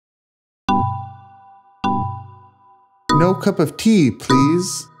No cup of tea,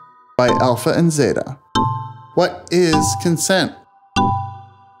 please, by Alpha and Zeta. What is consent?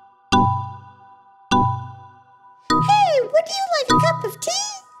 Hey, would you like a cup of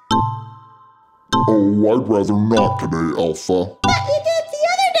tea? Oh, I'd rather not today, Alpha. But you did the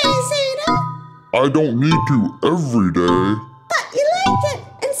other day, Zeta. I don't need to every day. But you liked it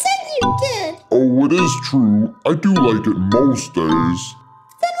and said you did. Oh, it is true. I do like it most days.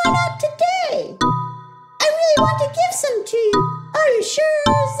 Then why not today? I really want to give some to you. Are you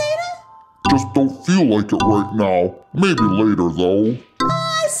sure, Zeta? Just don't feel like it right now. Maybe later, though.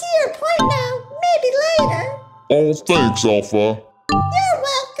 I see your point now. Maybe later. Oh, thanks, Alpha. You're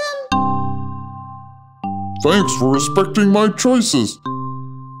welcome. Thanks for respecting my choices.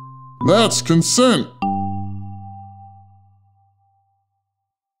 That's consent.